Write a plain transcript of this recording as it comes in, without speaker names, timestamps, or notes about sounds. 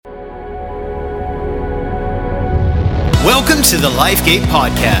Welcome to the LifeGate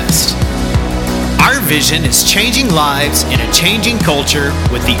Podcast. Our vision is changing lives in a changing culture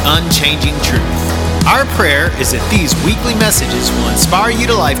with the unchanging truth. Our prayer is that these weekly messages will inspire you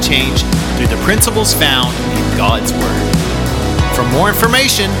to life change through the principles found in God's Word. For more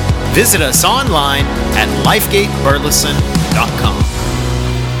information, visit us online at lifegateburleson.com.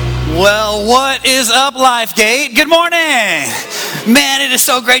 Well, what is up, LifeGate? Good morning. Man, it is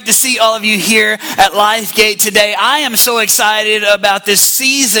so great to see all of you here at LifeGate today. I am so excited about this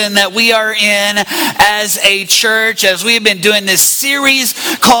season that we are in as a church, as we have been doing this series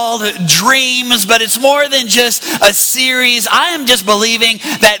called Dreams, but it's more than just a series. I am just believing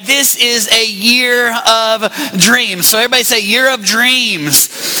that this is a year of dreams. So everybody say year of dreams.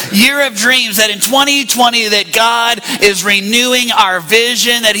 Year of dreams, that in 2020 that God is renewing our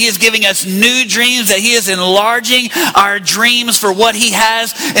vision, that He is giving us new dreams, that He is enlarging our dreams for what He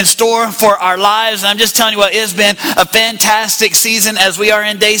has in store for our lives. And I'm just telling you what, it has been a fantastic season as we are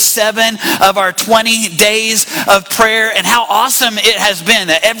in day 7 of our 20 days of prayer, and how awesome it has been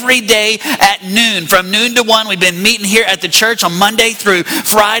that every day at noon, from noon to 1, we've been meeting here at the church on Monday through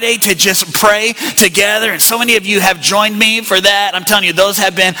Friday to just pray together. And so many of you have joined me for that. I'm telling you, those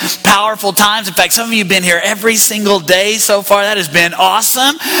have been powerful times. In fact, some of you have been here every single day so far. That has been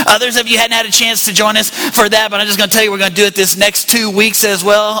awesome. Others of you hadn't had a chance to join us for that, but I'm just going to tell you we're going to do it this next 2 weeks as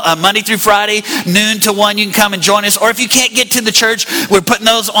well. Monday through Friday, noon to 1, you can come and join us. Or if you can't get to the church, we're putting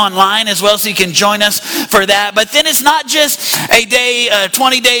those online as well, so you can join us for that. But then it's not just a day,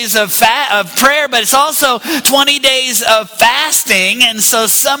 20 days of prayer, but it's also 20 days of fasting. And so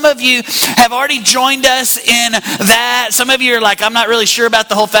some of you have already joined us in that. Some of you are like, I'm not really sure about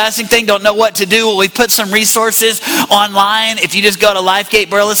the whole fasting thing, don't know what to do. Well, we've put some resources online. If you just go to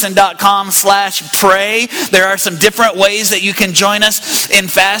lifegateburleson.com/pray, there are some different ways that you can join us in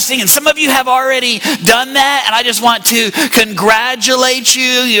fasting. And some of you have already done that, and I just want to congratulate you.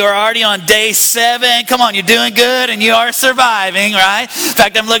 You are already on day 7. Come on, you're doing good, and you are surviving, right? In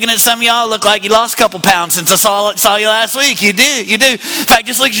fact, I'm looking at some of y'all, look like you lost a couple pounds since I saw you last week. You do. In fact,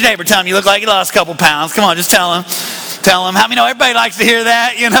 just look at your neighbor, tell him you look like you lost a couple pounds. Come on, just tell him. How many know everybody likes to hear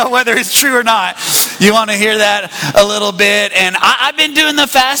that, whether it's true or not. You want to hear that a little bit. And I've been doing the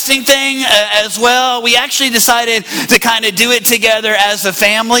fasting thing as well. We actually decided to kind of do it together as a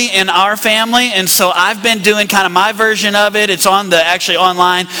family, in our family. And so I've been doing kind of my version of it. It's actually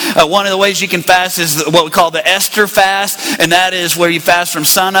online. One of the ways you can fast is what we call the Esther fast. And that is where you fast from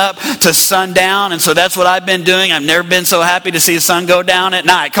sun up to sundown. And so that's what I've been doing. I've never been so happy to see the sun go down at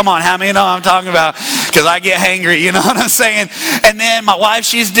night. Come on, how many know what I'm talking about? Because I get hangry, you know what I'm saying? And then my wife,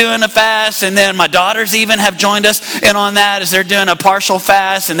 she's doing a fast. And then my daughters even have joined us in on that, as they're doing a partial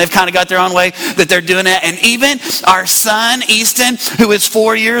fast. And they've kind of got their own way that they're doing it. And even our son, Easton, who is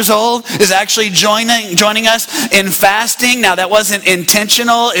 4 years old, is actually joining us in fasting. Now, that wasn't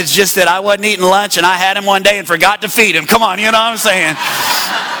intentional. It's just that I wasn't eating lunch, and I had him one day and forgot to feed him. Come on, you know what I'm saying?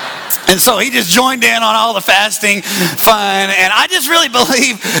 And so he just joined in on all the fasting fun. And I just really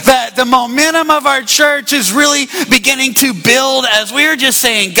believe that the momentum of our church is really beginning to build, as we are just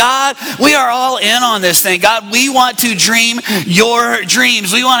saying, God, we are all in on this thing. God, we want to dream your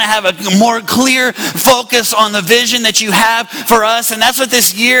dreams. We want to have a more clear focus on the vision that you have for us. And that's what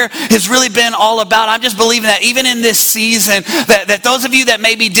this year has really been all about. I'm just believing that even in this season, that those of you that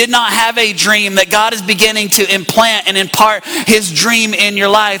maybe did not have a dream, that God is beginning to implant and impart His dream in your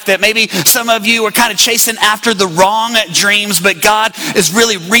life. That maybe some of you are kind of chasing after the wrong dreams, but God is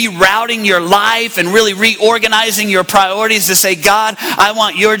really rerouting your life and really reorganizing your priorities to say, God, I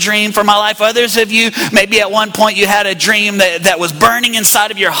want your dream for my life. Others of you, maybe at one point you had a dream that was burning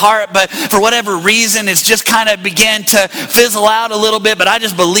inside of your heart, but for whatever reason, it's just kind of began to fizzle out a little bit. But I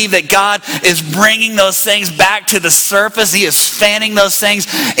just believe that God is bringing those things back to the surface. He is fanning those things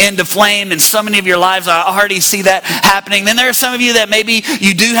into flame. In so many of your lives, I already see that happening. Then there are some of you that maybe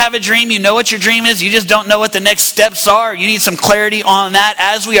you do have a dream. You know what your dream is. You just don't know what the next steps are. You need some clarity on that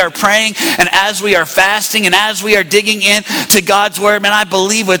as we are praying and as we are fasting and as we are digging in to God's word. Man, I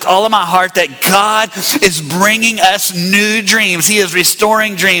believe with all of my heart that God is bringing us new dreams. He is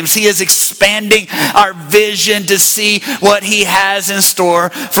restoring dreams. He is expanding our vision to see what He has in store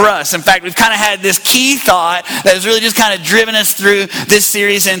for us. In fact, we've kind of had this key thought that has really just kind of driven us through this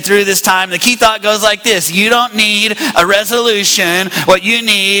series and through this time. The key thought goes like this: you don't need a resolution. What you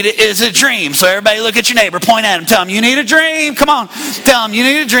need is a dream. So everybody look at your neighbor, point at him, tell him, you need a dream. Come on. Tell him, you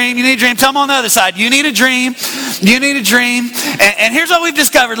need a dream, you need a dream. Tell him on the other side, you need a dream, you need a dream. And here's what we've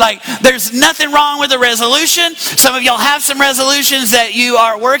discovered. Like, there's nothing wrong with a resolution. Some of y'all have some resolutions that you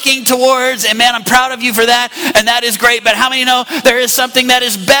are working towards. And man, I'm proud of you for that. And that is great. But how many know there is something that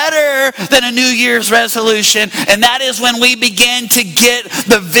is better than a New Year's resolution? And that is when we begin to get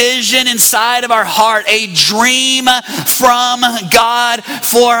the vision inside of our heart, a dream from God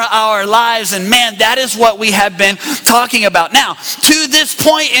for our lives. And man, that is what we have been talking about. Now, to this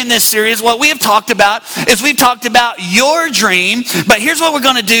point in this series, what we have talked about is we've talked about your dream. But here's what we're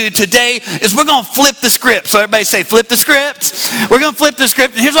going to do today is we're going to flip the script. So everybody say, flip the script. We're going to flip the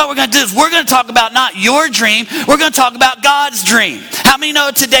script. And here's what we're going to do is we're going to talk about not your dream. We're going to talk about God's dream. How many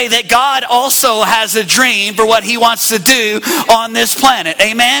know today that God also has a dream for what he wants to do on this planet?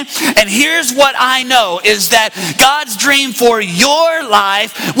 Amen? And here's what I know is that God's dream for your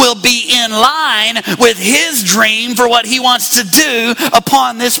life will be in line with his dream for what he wants to do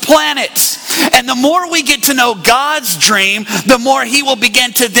upon this planet. And the more we get to know God's dream, the more he will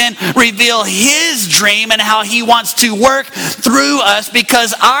begin to then reveal his dream and how he wants to work through us,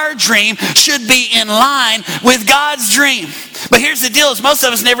 because our dream should be in line with God's dream. But here's the deal is most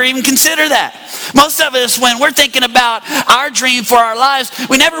of us never even consider that. Most of us, when we're thinking about our dream for our lives,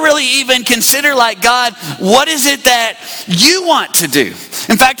 we never really even consider, like, God, what is it that you want to do?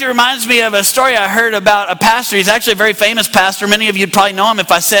 In fact, it reminds me of a story I heard about a pastor. He's actually a very famous pastor. Many of you probably know him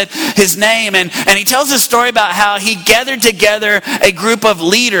if I said his name. And he tells a story about how he gathered together a group of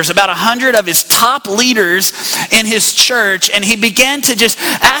leaders, about 100 of his top leaders in his church. And he began to just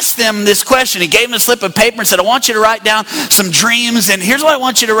ask them this question. He gave them a slip of paper and said, I want you to write down some dreams. And here's what I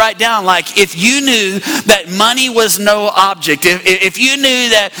want you to write down. Like, if you knew that money was no object, if you knew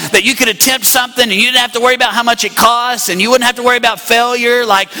that you could attempt something and you didn't have to worry about how much it costs and you wouldn't have to worry about failure,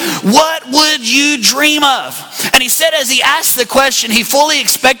 like, what would you dream of? And he said as he asked the question, he fully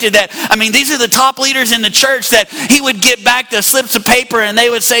expected that, these are the top leaders in the church, that he would get back the slips of paper and they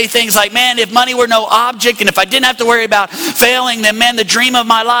would say things like, man, if money were no object and if I didn't have to worry about failing, then man, the dream of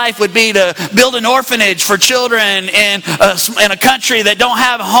my life would be to build an orphanage for children in a country that don't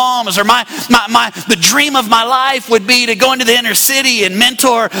have homes. Or the dream of my life would be to go into the inner city and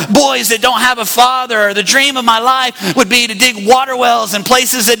mentor boys that don't have a father. Or the dream of my life would be to dig water wells in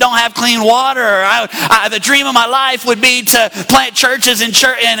places that don't have clean water. Or the dream of my life would be to plant churches in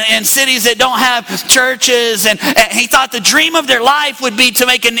cities that don't have churches. And he thought the dream of their life would be to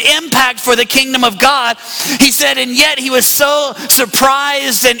make an impact for the kingdom of God. He said, and yet he was so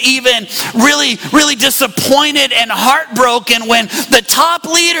surprised and even really, really disappointed and heartbroken when the top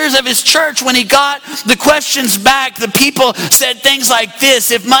leaders of his church, when he got the questions back, the people said things like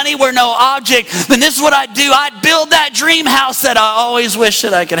this: if money were no object, then this is what I'd do. I'd build that dream house that I always wish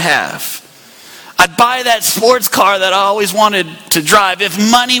that I could have. I'd buy that sports car that I always wanted to drive. If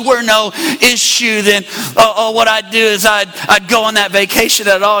money were no issue, then what I'd do is I'd go on that vacation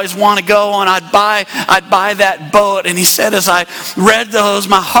that I'd always want to go on. I'd buy that boat. And he said, as I read those,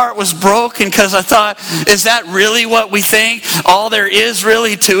 my heart was broken, because I thought, is that really what we think? All there is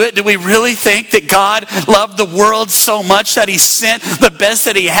really to it? Do we really think that God loved the world so much that he sent the best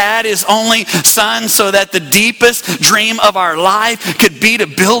that he had, his only son, so that the deepest dream of our life could be to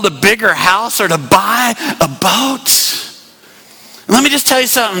build a bigger house or to buy a boat? Let me just tell you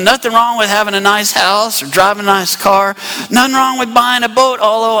something. Nothing wrong with having a nice house or driving a nice car. Nothing wrong with buying a boat.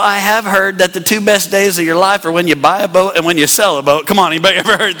 Although I have heard that the two best days of your life are when you buy a boat and when you sell a boat. Come on, anybody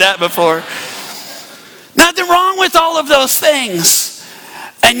ever heard that before? Nothing wrong with all of those things.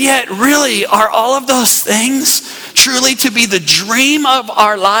 And yet, really, are all of those things truly to be the dream of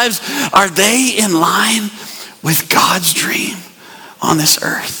our lives? Are they in line with God's dream on this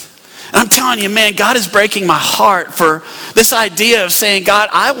earth? And I'm telling you, man, God is breaking my heart for this idea of saying, God,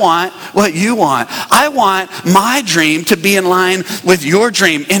 I want what you want. I want my dream to be in line with your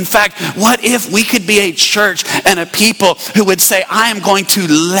dream. In fact, what if we could be a church and a people who would say, I am going to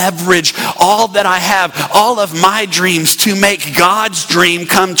leverage all that I have, all of my dreams, to make God's dream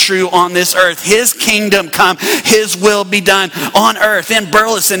come true on this earth. His kingdom come, his will be done on earth, in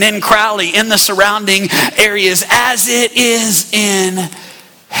Burleson, in Crowley, in the surrounding areas, as it is in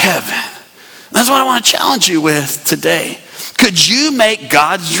heaven. That's what I want to challenge you with today. Could you make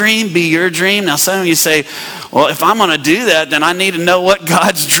God's dream be your dream? Now, some of you say, well, if I'm going to do that, then I need to know what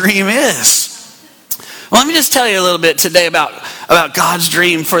God's dream is. Well, let me just tell you a little bit today about God's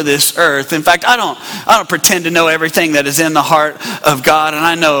dream for this earth. In fact, I don't pretend to know everything that is in the heart of God, and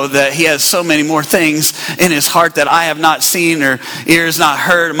I know that he has so many more things in his heart that I have not seen or ears not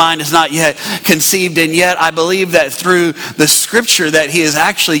heard, mind has not yet conceived, and yet I believe that through the scripture that he has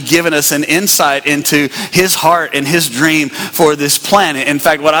actually given us an insight into his heart and his dream for this planet. In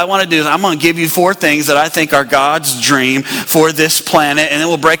fact, what I want to do is I'm going to give you 4 things that I think are God's dream for this planet, and then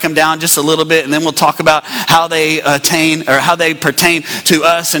we'll break them down just a little bit, and then we'll talk about how they pertain to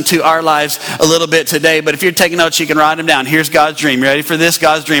us and to our lives a little bit today. But if you're taking notes, you can write them down. Here's God's dream. You ready for this?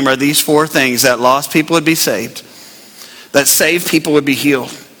 God's dream are these 4 things: that lost people would be saved, that saved people would be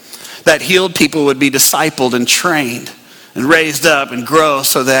healed, that healed people would be discipled and trained and raised up and grow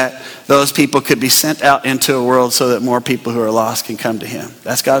so that those people could be sent out into a world so that more people who are lost can come to him.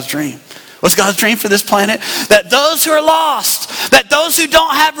 That's God's dream. What's God's dream for this planet? That those who are lost, that those who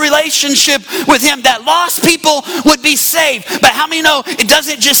don't have relationship with him, that lost people would be saved. But how many know it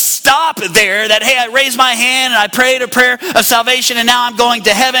doesn't just stop there, that, hey, I raised my hand and I prayed a prayer of salvation and now I'm going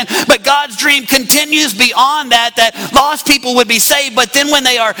to heaven. But God's dream continues beyond that, that lost people would be saved. But then when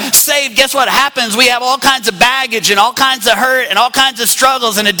they are saved, guess what happens? We have all kinds of baggage and all kinds of hurt and all kinds of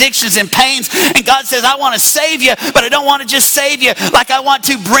struggles and addictions and pains. And God says, I want to save you, but I don't want to just save you. Like, I want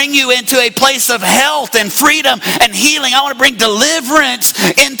to bring you into a place of health and freedom and healing. I want to bring deliverance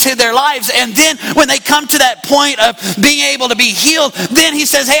into their lives. And then when they come to that point of being able to be healed, then he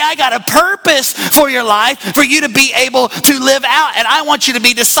says, hey, I got a purpose for your life, for you to be able to live out. And I want you to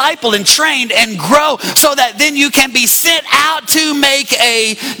be discipled and trained and grow so that then you can be sent out to make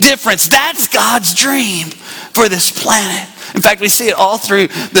a difference. That's God's dream for this planet. In fact, we see it all through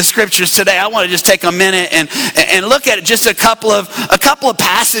the scriptures today. I want to just take a minute and look at just a couple of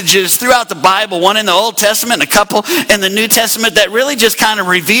passages throughout the Bible, one in the Old Testament and a couple in the New Testament, that really just kind of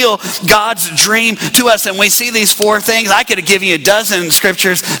reveal God's dream to us. And we see these 4 things. I could have given you a dozen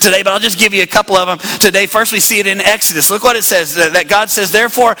scriptures today, but I'll just give you a couple of them today. First, we see it in Exodus. Look what it says, that God says,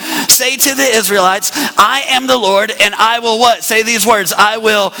 therefore, say to the Israelites, I am the Lord, and I will what? Say these words, I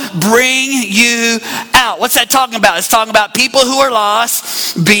will bring you out. What's that talking about? It's talking about people who are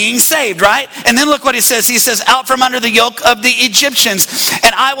lost being saved, right? And then look what he says. He says, out from under the yoke of the Egyptians.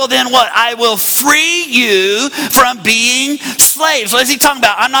 And I will then what? I will free you from being slaves. What is he talking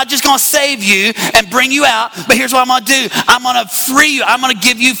about? I'm not just going to save you and bring you out, but here's what I'm going to do. I'm going to free you. I'm going to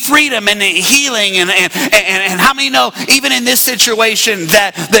give you freedom and healing. And how many know, even in this situation,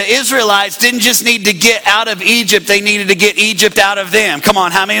 that the Israelites didn't just need to get out of Egypt, they needed to get Egypt out of them. Come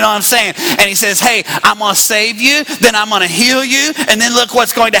on, how many know what I'm saying? And he says, hey, I'm going to save you, then I'm going to heal you, and then look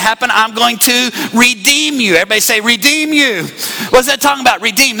what's going to happen. I'm going to redeem you. Everybody say, redeem you. What's that talking about?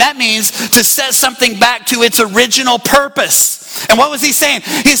 Redeem. That means to set something back to its original purpose. And what was he saying?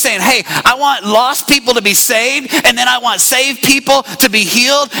 He's saying, hey, I want lost people to be saved, and then I want saved people to be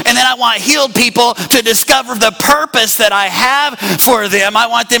healed, and then I want healed people to discover the purpose that I have for them. I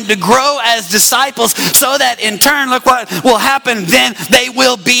want them to grow as disciples so that in turn, look what will happen. Then they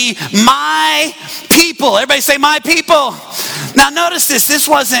will be my people. Everybody say, my people. Now notice this. This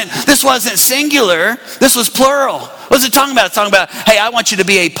wasn't singular. This was plural. What's it talking about? It's talking about, hey, I want you to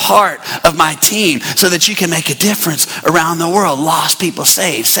be a part of my team so that you can make a difference around the world. Lost people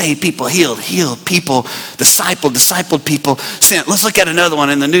saved people healed people discipled people sent. Let's look at another one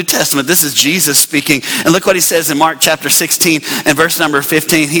in the New Testament. This is Jesus speaking. And look what he says in Mark chapter 16 and verse number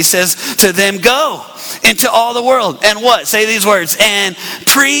 15. He says to them, go into all the world and what? Say these words, and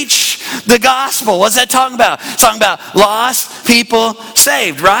preach the gospel. What's that talking about? It's talking about lost people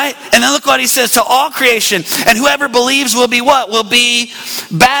saved, right? And then look what he says, to all creation, and whoever believes will be what? Will be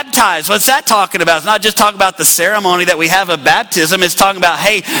baptized. What's that talking about? It's not just talking about the ceremony that we have of baptism. It's talking about,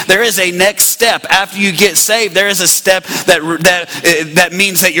 hey, there is a next step. After you get saved, there is a step that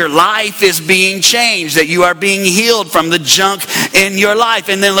means that your life is being changed, that you are being healed from the junk in your life.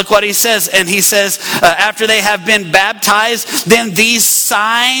 And then look what he says. And he says, after they have been baptized, then these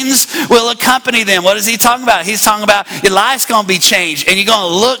signs will accompany them. What is he talking about? He's talking about your life's going to be changed, and you're going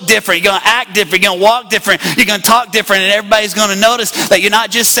to look different, you're going to act different, you're going to walk different, you're going to talk different, and everybody's going to notice that you're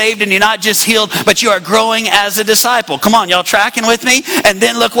not just saved and you're not just healed, but you are growing as a disciple. Come on, y'all tracking with me? And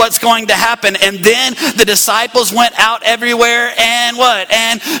then look what's going to happen. And then the disciples went out everywhere and what?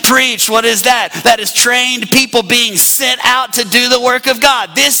 And preached. What is that? That is trained people being sent out to do the work of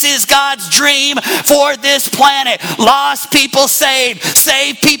God. This is God's dream for this planet. Lost people saved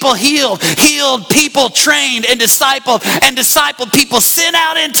people healed people trained and discipled people sent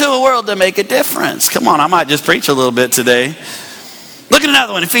out into a world to make a difference. Come on, I might just preach a little bit today. Look at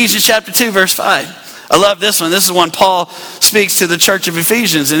another one, Ephesians chapter 2, verse 5. I love this one. This is when Paul speaks to the church of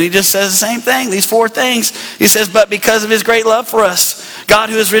Ephesians, and he just says the same thing, these 4 things. He says, but because of his great love for us, God,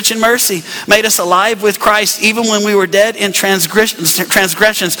 who is rich in mercy, made us alive with Christ, even when we were dead in transgressions.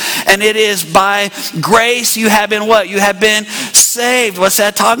 And it is by grace you have been what? You have been saved. What's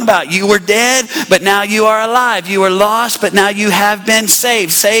that talking about? You were dead, but now you are alive. You were lost, but now you have been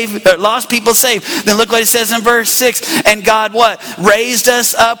saved. Lost people saved. Then look what it says in verse 6. And God what? Raised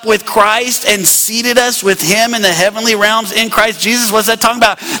us up with Christ and seated us with him in the heavenly realms in Christ Jesus. What's that talking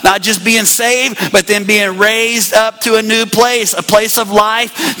about? Not just being saved, but then being raised up to a new place, a place of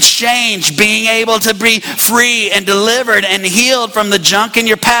life change, being able to be free and delivered and healed from the junk in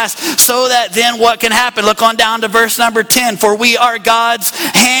your past, so that then what can happen? Look on down to verse number 10. For we are God's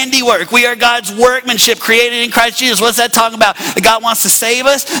handiwork. We are God's workmanship created in Christ Jesus. What's that talking about? That God wants to save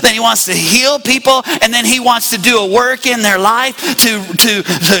us, then he wants to heal people, and then he wants to do a work in their life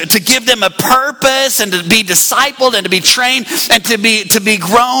to give them a purpose and to be discipled and to be trained and to be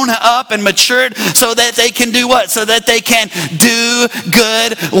grown up and matured so that they can do what? So that they can do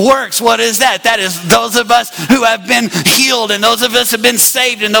good works. What is that? That is those of us who have been healed and those of us who have been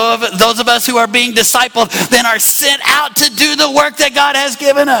saved and those of us who are being discipled then are sent out to do the work that God has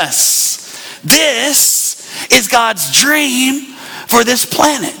given us. This is God's dream for this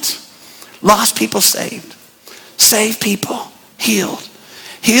planet. Lost people saved. Saved people healed.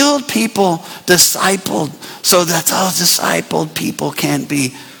 Healed people discipled so that those discipled people can be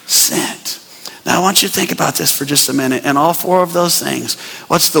sent. Now I want you to think about this for just a minute. And all four of those things,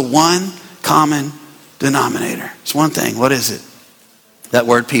 what's the one common denominator? It's one thing. What is it? That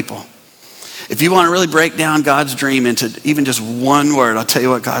word people. If you want to really break down God's dream into even just one word, I'll tell you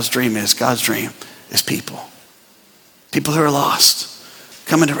what God's dream is. God's dream is people. People who are lost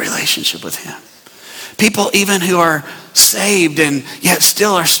come into relationship with him. People even who are saved and yet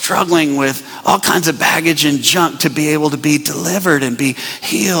still are struggling with all kinds of baggage and junk to be able to be delivered and be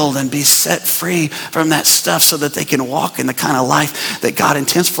healed and be set free from that stuff so that they can walk in the kind of life that God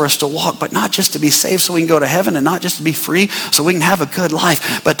intends for us to walk, but not just to be saved so we can go to heaven and not just to be free so we can have a good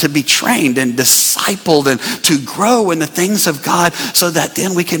life, but to be trained and discipled and to grow in the things of God so that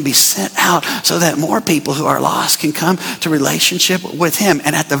then we can be sent out so that more people who are lost can come to relationship with him.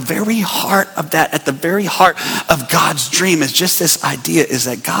 And at the very heart of that, at the very heart of God's dream is just this idea is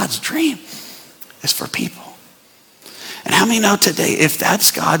that God's dream is for people. And how many know today, if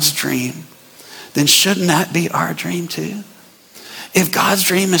that's God's dream, then shouldn't that be our dream too? If God's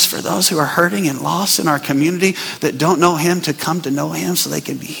dream is for those who are hurting and lost in our community that don't know him to come to know him so they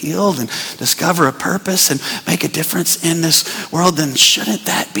can be healed and discover a purpose and make a difference in this world, then shouldn't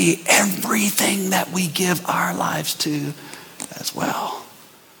that be everything that we give our lives to as well?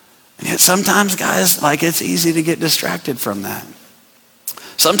 And yet sometimes, guys, like it's easy to get distracted from that.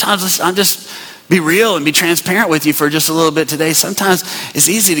 Sometimes I'm just be real and be transparent with you for just a little bit today. Sometimes it's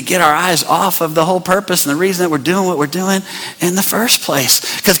easy to get our eyes off of the whole purpose and the reason that we're doing what we're doing in the first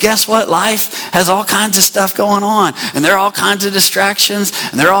place. Because guess what? Life has all kinds of stuff going on. And there are all kinds of distractions.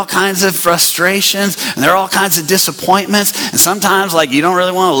 And there are all kinds of frustrations. And there are all kinds of disappointments. And sometimes like you don't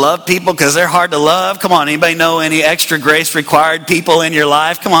really want to love people because they're hard to love. Come on, anybody know any extra grace required people in your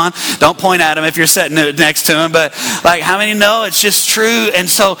life? Come on, don't point at them if you're sitting next to them. But like how many know it's just true? And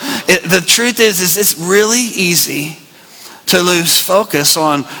so the truth is it's really easy to lose focus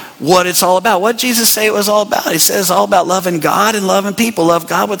on what it's all about. What did Jesus say it was all about? He said it's all about loving God and loving people. Love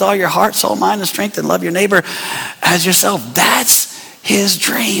God with all your heart, soul, mind, and strength, and love your neighbor as yourself. That's his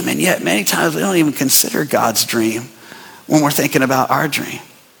dream. And yet many times we don't even consider God's dream when we're thinking about our dream.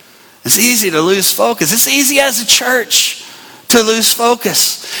 It's easy to lose focus. It's easy as a church to lose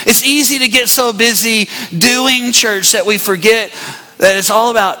focus. It's easy to get so busy doing church that we forget that it's all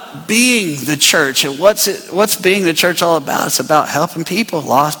about being the church. And what's being the church all about? It's about helping people.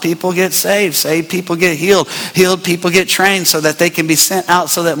 Lost people get saved. Saved people get healed. Healed people get trained so that they can be sent out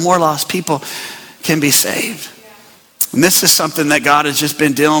so that more lost people can be saved. And this is something that God has just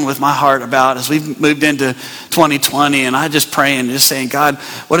been dealing with my heart about as we've moved into 2020. And I just pray and just saying, God,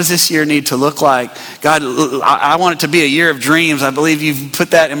 what does this year need to look like? God, I want it to be a year of dreams. I believe you've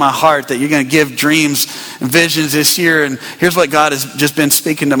put that in my heart that you're going to give dreams and visions this year. And here's what God has just been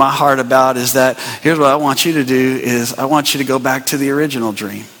speaking to my heart about is that here's what I want you to do is I want you to go back to the original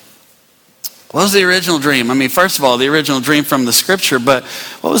dream. What was the original dream? I mean, first of all, the original dream from the scripture, but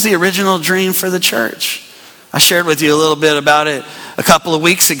what was the original dream for the church? I shared with you a little bit about it a couple of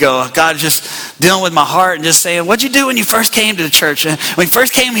weeks ago. God just dealing with my heart and just saying, what'd you do when you first came to the church? And when you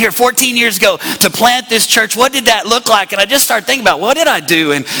first came here 14 years ago to plant this church, what did that look like? And I just started thinking about what did I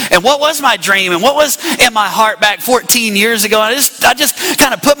do? And what was my dream? And what was in my heart back 14 years ago? And I just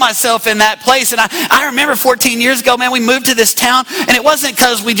kind of put myself in that place. And I remember 14 years ago, man, we moved to this town. And it wasn't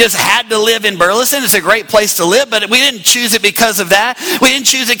because we just had to live in Burleson. It's a great place to live, but we didn't choose it because of that. We didn't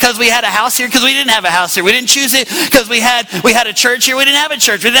choose it because we had a house here, because we didn't have a house here. We didn't choose it because we had a church here. year, we didn't have a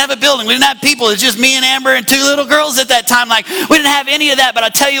church. We didn't have a building. We didn't have people. It was just me and Amber and 2 little girls at that time. Like, we didn't have any of that. But I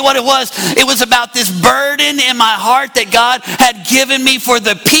tell you what it was. It was about this burden in my heart that God had given me for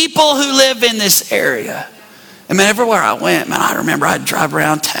the people who live in this area. And man, everywhere I went, man, I remember I'd drive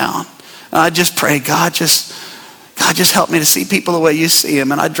around town. And I'd just pray, God, just help me to see people the way you see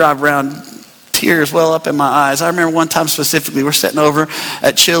them. And I'd drive around, tears well up in my eyes. I remember one time specifically, we're sitting over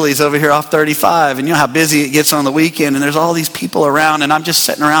at Chili's over here off 35, and you know how busy it gets on the weekend, and there's all these people around, and I'm just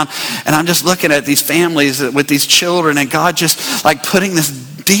sitting around, and I'm just looking at these families with these children, and God just like putting this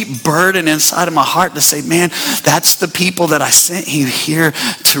deep burden inside of my heart to say, man, that's the people that I sent you here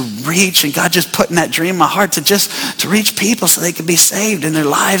to reach. And God just putting that dream in my heart to reach people so they could be saved and their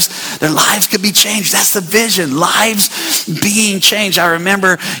lives could be changed. That's the vision, lives being changed. I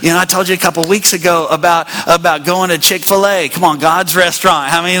remember, I told you a couple weeks ago about going to Chick-fil-A. Come on, God's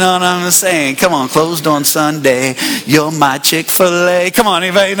restaurant. How many know what I'm saying? Come on, closed on Sunday. You're my Chick-fil-A. Come on,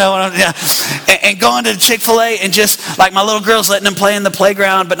 anybody know what I'm saying? And going to Chick-fil-A and just like my little girls letting them play in the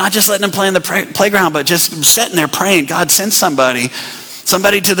playground, but not just letting them play in the playground, but just sitting there praying, God, send somebody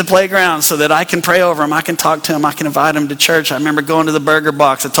to the playground so that I can pray over them. I can talk to them. I can invite them to church. I remember going to the Burger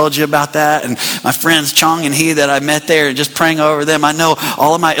Box. I told you about that. And my friends Chong and He that I met there and just praying over them. I know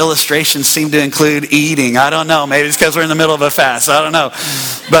all of my illustrations seem to include eating. I don't know. Maybe it's because we're in the middle of a fast. I don't know.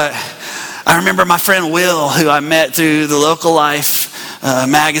 But I remember my friend Will, who I met through the Local Life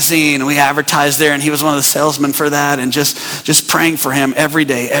magazine. We advertised there, and he was one of the salesmen for that, and just praying for him every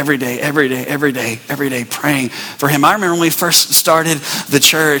day, praying for him. I remember when we first started the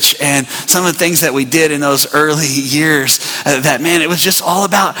church and some of the things that we did in those early years, that man, it was just all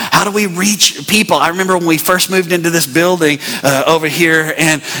about how do we reach people. I remember when we first moved into this building over here,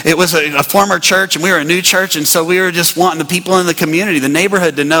 and it was a former church, and we were a new church, and so we were just wanting the people in the community, the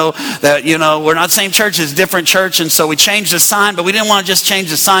neighborhood, to know that, we're not the same church, it's a different church, and so we changed the sign, but we didn't want to just change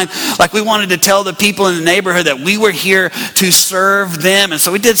the sign. Like, we wanted to tell the people in the neighborhood that we were here to serve them. And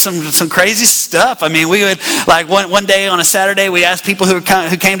so we did some crazy stuff. I mean, we would, like, one day on a Saturday, we asked people who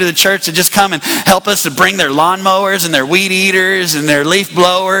came to the church to just come and help us to bring their lawnmowers and their weed eaters and their leaf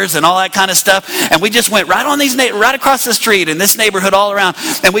blowers and all that kind of stuff. And we just went right across the street in this neighborhood all around.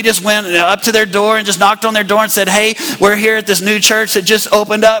 And we just went up to their door and just knocked on their door and said, hey, we're here at this new church that just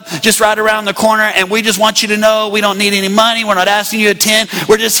opened up just right around the corner. And we just want you to know we don't need any money. We're not asking you to attend.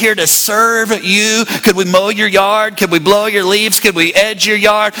 We're just here to serve you. Could we mow your yard? Could we blow your leaves? Could we edge your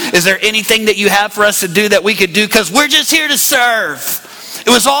yard? Is there anything that you have for us to do that we could do? Because we're just here to serve. It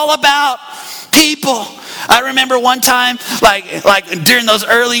was all about people. I remember one time, like during those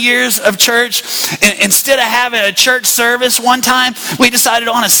early years of church, instead of having a church service one time, we decided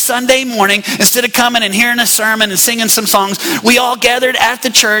on a Sunday morning, instead of coming and hearing a sermon and singing some songs, we all gathered at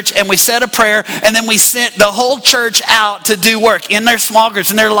the church and we said a prayer, and then we sent the whole church out to do work in their small groups,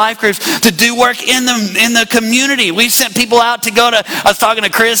 in their life groups, to do work in the community. We sent people out to go to, I was talking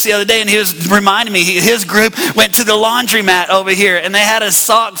to Chris the other day, and he was reminding me, his group went to the laundromat over here, and they had a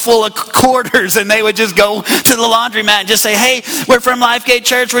sock full of quarters, and they would just go to the laundromat and just say, hey, we're from Lifegate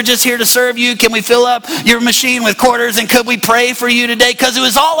Church. We're just here to serve you. Can we fill up your machine with quarters, and could we pray for you today? Because it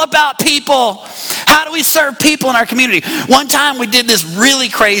was all about people. How do we serve people in our community? One time we did this really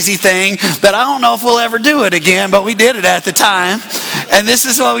crazy thing that I don't know if we'll ever do it again, but we did it at the time. And this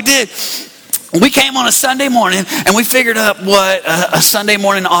is what we did. We came on a Sunday morning and we figured out what a Sunday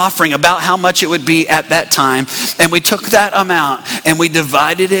morning offering, about how much it would be at that time. And we took that amount and we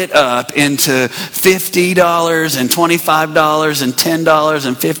divided it up into $50 and $25 and $10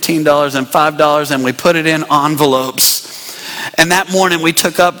 and $15 and $5, and we put it in envelopes. And that morning we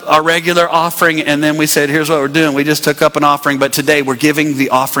took up our regular offering, and then we said, here's what we're doing. We just took up an offering, but today we're giving the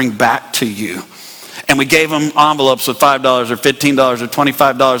offering back to you. And we gave them envelopes with $5 or $15 or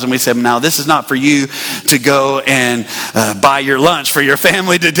 $25. And we said, now this is not for you to go and buy your lunch for your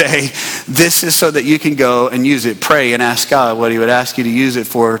family today. This is so that you can go and use it, pray, and ask God what He would ask you to use it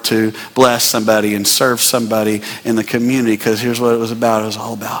for, to bless somebody and serve somebody in the community. Because here's what it was about. It was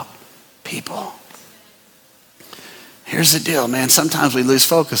all about people. Here's the deal, man. Sometimes we lose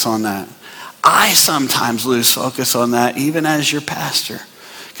focus on that. I sometimes lose focus on that, even as your pastor.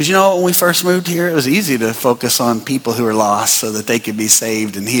 Because when we first moved here, it was easy to focus on people who were lost so that they could be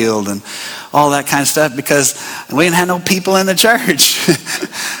saved and healed and all that kind of stuff, because we didn't have no people in the church.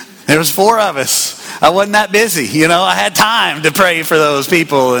 There was 4 of us. I wasn't that busy. I had time to pray for those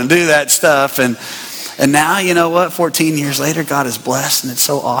people and do that stuff. And now, you know what? 14 years later, God is blessed, and it's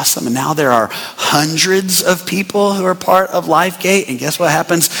so awesome. And now there are hundreds of people who are part of Lifegate. And guess what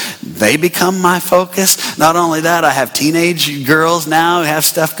happens? they become my focus. Not only that, I have teenage girls now who have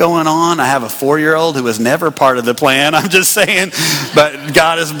stuff going on. I have a 4-year-old who was never part of the plan, I'm just saying. But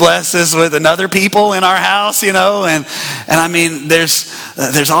God has blessed us with another people in our house, and I mean,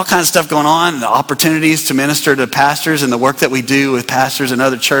 there's all kinds of stuff going on, the opportunities to minister to pastors and the work that we do with pastors in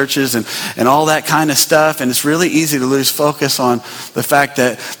other churches and all that kind of stuff. And it's really easy to lose focus on the fact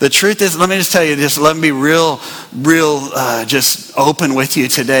that the truth is, let me just tell you, just let me be real, just open with you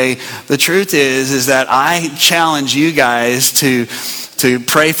today. The truth is that I challenge you guys to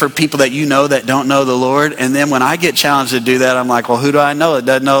pray for people that you know that don't know the Lord. And then when I get challenged to do that, I'm like, well, who do I know that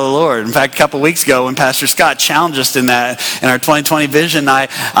doesn't know the Lord? In fact, a couple of weeks ago when Pastor Scott challenged us in our 2020 vision, I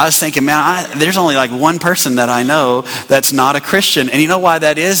was thinking, man, there's only like one person that I know that's not a Christian. And you know why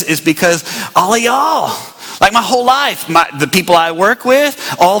that is? It's because all of y'all. Like my whole life, the people I work with,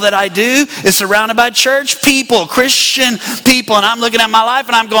 all that I do is surrounded by church people, Christian people. And I'm looking at my life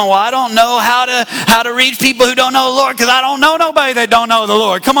and I'm going, well, I don't know how to reach people who don't know the Lord because I don't know nobody that don't know the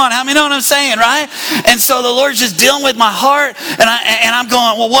Lord. Come on, how many know what I'm saying, right? And so the Lord's just dealing with my heart and I'm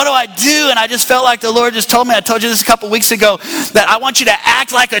going, well, what do I do? And I just felt like the Lord just told me, I told you this a couple weeks ago, that I want you to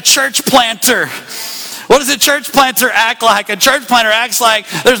act like a church planter. What does a church planter act like? A church planter acts like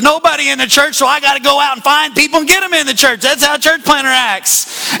there's nobody in the church, so I got to go out and find people and get them in the church. That's how a church planter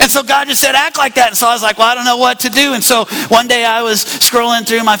acts. And so God just said, act like that. And so I was like, well, I don't know what to do. And so one day I was scrolling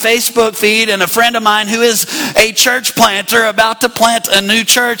through my Facebook feed and a friend of mine who is a church planter about to plant a new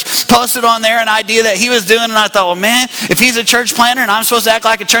church posted on there an idea that he was doing. And I thought, well, man, if he's a church planter and I'm supposed to act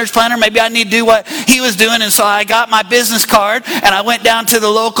like a church planter, maybe I need to do what he was doing. And so I got my business card and I went down to the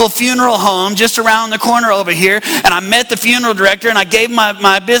local funeral home just around the corner over here, and I met the funeral director and I gave him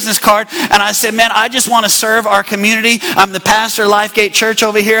my business card and I said, man, I just want to serve our community. I'm the pastor of Lifegate Church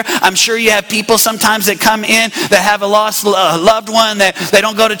over here. I'm sure you have people sometimes that come in that have a lost loved one, that they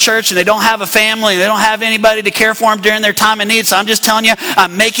don't go to church and they don't have a family, they don't have anybody to care for them during their time of need. So I'm just telling you,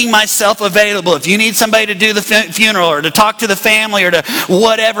 I'm making myself available. If you need somebody to do the funeral or to talk to the family or to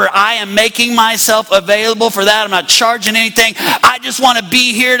whatever, I am making myself available for that. I'm not charging anything. I just want to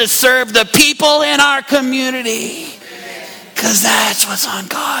be here to serve the people in our community. Because that's what's on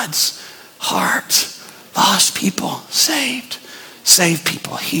God's heart. Lost people saved. Saved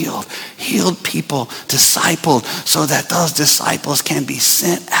people healed. Healed people discipled so that those disciples can be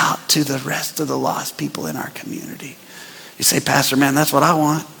sent out to the rest of the lost people in our community. You say, Pastor, man, that's what I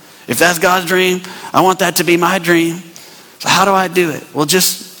want. If that's God's dream, I want that to be my dream. So how do I do it? Well,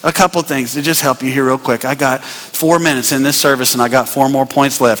 just a couple things to just help you here real quick. I got 4 minutes in this service and I got 4 more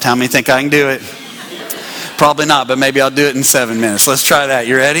points left. How many think I can do it? Probably not, but maybe I'll do it in 7 minutes. Let's try that.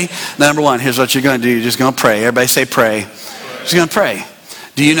 You ready? Number 1, here's what you're going to do. You're just going to pray. Everybody say pray. Just going to pray.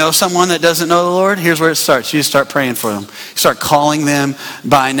 Do you know someone that doesn't know the Lord? Here's where it starts. You just start praying for them. You start calling them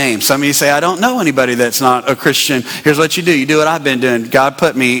by name. Some of you say, I don't know anybody that's not a Christian. Here's what you do. You do what I've been doing. God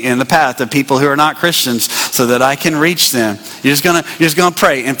put me in the path of people who are not Christians so that I can reach them. You're just gonna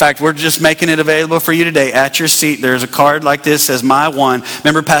pray. In fact, we're just making it available for you today. At your seat, there's a card like this that says My One.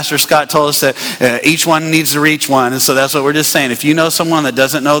 Remember, Pastor Scott told us that each one needs to reach one. And so that's what we're just saying. If you know someone that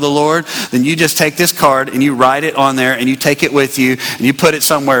doesn't know the Lord, then you just take this card and you write it on there and you take it with you and you put it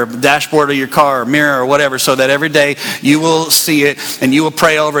somewhere, dashboard of your car or mirror or whatever, so that every day you will see it and you will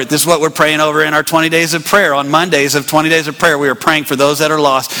pray over it. This is what we're praying over in our 20 days of prayer. On Mondays of 20 days of prayer, we are praying for those that are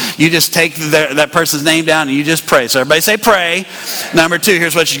lost. You just take that person's name down and you just pray. So everybody say pray. Number 2,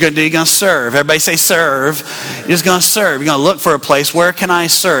 here's what you're going to do. You're going to serve. Everybody say serve. You're just going to serve. You're going to look for a place. Where can I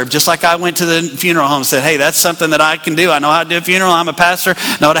serve? Just like I went to the funeral home and said, hey, that's something that I can do. I know how to do a funeral. I'm a pastor.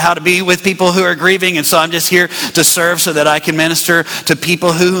 Know how to be with people who are grieving. And so I'm just here to serve so that I can minister to people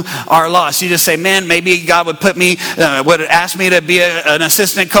who are lost. You just say, man, maybe God would would ask me to be an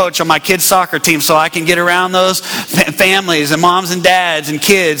assistant coach on my kids' soccer team so I can get around those families and moms and dads and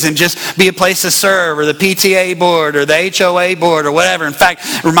kids and just be a place to serve, or the PTA board or the HOA board or whatever. In fact,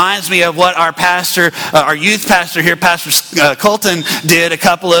 it reminds me of what our pastor, our youth pastor here, Pastor Colton, did a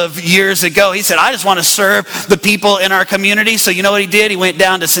couple of years ago. He said, I just want to serve the people in our community. So you know what he did? He went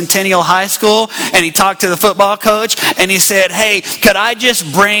down to Centennial High School and he talked to the football coach and he said, hey, could I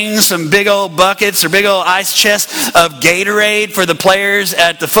just bring some big old buckets or big old ice chests of Gatorade for the players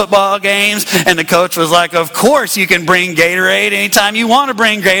at the football games? And the coach was like, of course you can bring Gatorade anytime you want to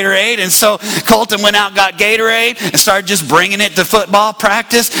bring Gatorade. And so Colton went out and got Gatorade and started just bringing it to football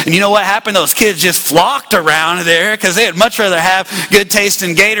practice. And you know what happened? Those kids just flocked around there because they'd much rather have good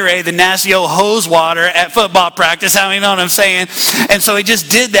tasting Gatorade than nasty old hose water at football practice. How many know what I'm saying? And so he just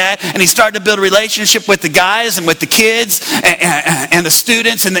did that and he started to build a relationship with the guys and with the kids. And the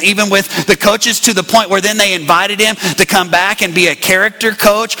students and even with the coaches, to the point where then they invited him to come back and be a character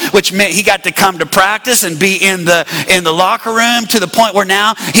coach, which meant he got to come to practice and be in the locker room, to the point where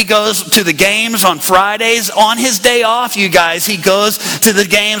now he goes to the games on Fridays. On his day off, you guys, he goes to the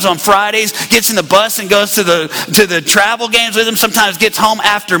games on Fridays, gets in the bus and goes to the travel games with him, sometimes gets home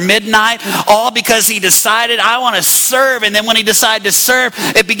after midnight, all because he decided, I want to serve. And then when he decided to serve,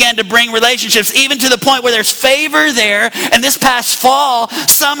 it began to bring relationships, even to the point where there's favor there. And this past fall,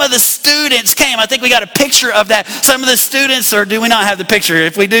 some of the students came. I think we got a picture of that. Some of the students, or do we not have the picture?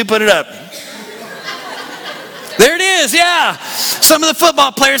 If we do, put it up. There it is, yeah. Some of the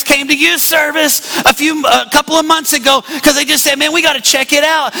football players came to youth service a couple of months ago because they just said, man, we got to check it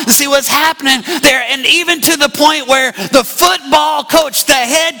out and see what's happening there. And even to the point where the football coach, the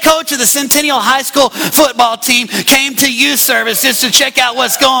head coach of the Centennial High School football team, came to youth service just to check out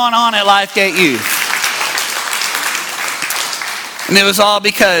what's going on at Lifegate Youth. And it was all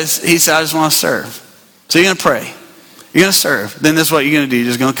because he said, I just want to serve. So you're going to pray. You're going to serve. Then this is what you're going to do. You're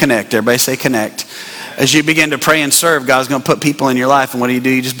just going to connect. Everybody say connect. As you begin to pray and serve, God's going to put people in your life. And what do?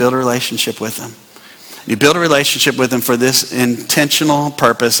 You just build a relationship with them. You build a relationship with them for this intentional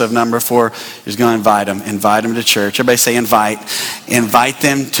purpose of number 4. You're just going to invite them. Invite them to church. Everybody say invite. Invite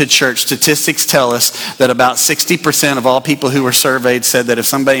them to church. Statistics tell us that about 60% of all people who were surveyed said that if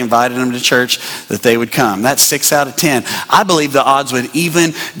somebody invited them to church, that they would come. That's 6 out of 10. I believe the odds would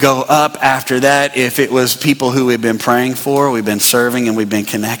even go up after that if it was people who we've been praying for, we've been serving, and we've been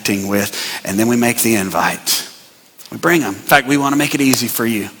connecting with, and then we make the invite. We bring them. In fact, we want to make it easy for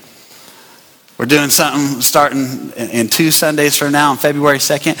you. We're doing something starting in 2 Sundays from now on February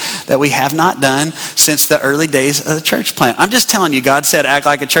 2nd that we have not done since the early days of the church plant. I'm just telling you, God said act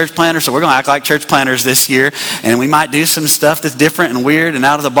like a church planter, so we're going to act like church planters this year. And we might do some stuff that's different and weird and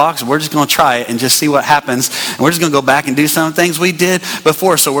out of the box. We're just going to try it and just see what happens. And we're just going to go back and do some things we did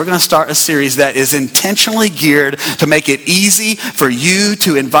before. So we're going to start a series that is intentionally geared to make it easy for you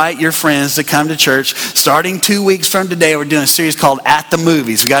to invite your friends to come to church. Starting 2 weeks from today, we're doing a series called At the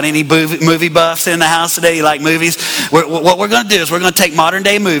Movies. We got any movie buffs in the house today? You like movies? What we're going to do is we're going to take modern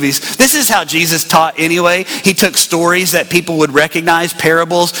day movies. This is how Jesus taught anyway. He took stories that people would recognize,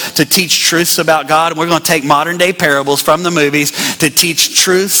 parables, to teach truths about God. And we're going to take modern day parables from the movies to teach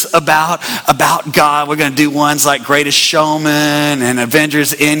truths about God. We're going to do ones like Greatest Showman and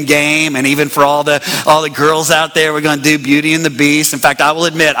Avengers Endgame, and even for all the girls out there, we're going to do Beauty and the Beast. In fact, I will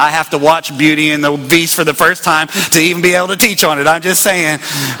admit I have to watch Beauty and the Beast for the first time to even be able to teach on it. I'm just saying,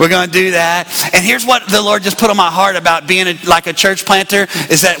 we're going to do that. And here's what the Lord just put on my heart about being like a church planter,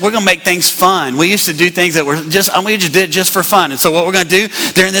 is that we're going to make things fun. We used to do things that we just did just for fun. And so what we're going to do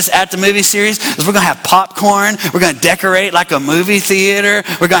during this At the Movie series is we're going to have popcorn. We're going to decorate like a movie theater.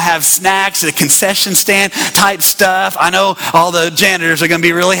 We're going to have snacks, a concession stand type stuff. I know all the janitors are going to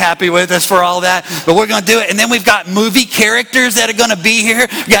be really happy with us for all that, but we're going to do it. And then we've got movie characters that are going to be here.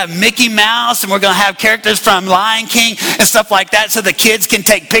 We got Mickey Mouse, and we're going to have characters from Lion King and stuff like that, so the kids can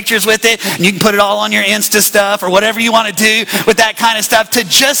take pictures with it. And you can put it all on your Insta stuff or whatever you want to do with that kind of stuff, to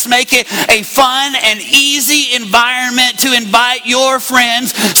just make it a fun and easy environment to invite your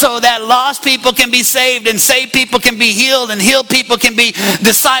friends, so that lost people can be saved, and saved people can be healed, and healed people can be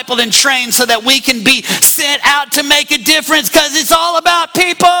discipled and trained, so that we can be sent out to make a difference, because it's all about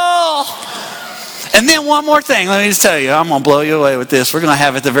people. And then one more thing, let me just tell you, I'm going to blow you away with this. We're going to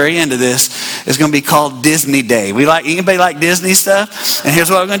have at the very end of this, it's going to be called Disney Day. Anybody like Disney stuff? And here's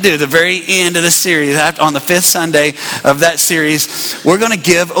what we're going to do. At the very end of the series, on the 5th Sunday of that series, we're going to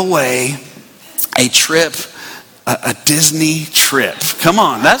give away a trip, a Disney trip. Come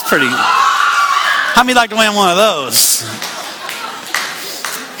on, that's pretty. How many like to win one of those?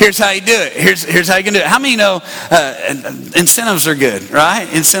 Here's how you do it. Here's how you can do it. How many know incentives are good, right?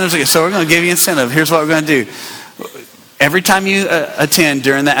 Incentives are good. So we're going to give you incentive. Here's what we're going to do. Every time you attend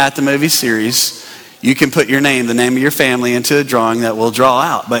during the At the Movie series, you can put your name, the name of your family, into a drawing that we'll draw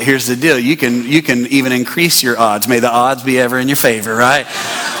out. But here's the deal. You can even increase your odds. May the odds be ever in your favor, right?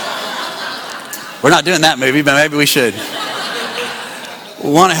 We're not doing that movie, but maybe we should. We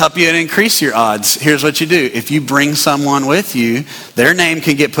want to help you and increase your odds. Here's what you do. If you bring someone with you, their name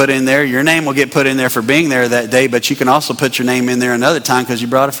can get put in there. Your name will get put in there for being there that day, but you can also put your name in there another time because you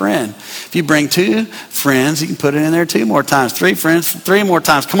brought a friend. If you bring 2 friends, you can put it in there 2 more times. 3 friends, 3 more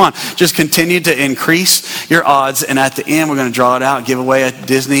times. Come on. Just continue to increase your odds. And at the end, we're going to draw it out, give away a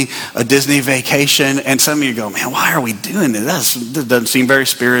Disney vacation. And some of you go, man, why are we doing this? That doesn't seem very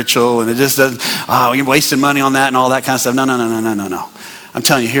spiritual. And it just doesn't, you're wasting money on that and all that kind of stuff. No. I'm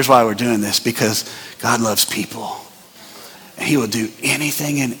telling you, here's why we're doing this. Because God loves people. And he will do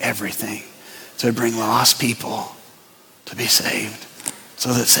anything and everything to bring lost people to be saved.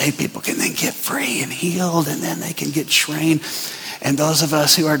 so that saved people can then get free and healed, and then they can get trained. And those of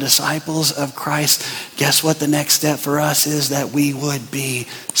us who are disciples of Christ, guess what the next step for us is? That we would be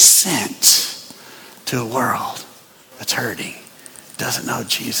sent to a world that's hurting, doesn't know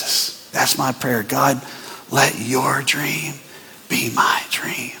Jesus. That's my prayer. God, let your dream be my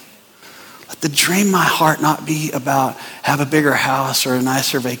dream. Let the dream of my heart not be about have a bigger house or a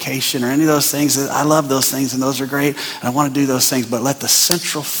nicer vacation or any of those things. I love those things and those are great. And I want to do those things, but let the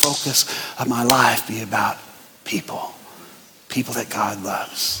central focus of my life be about people that God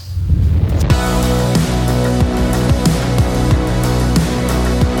loves.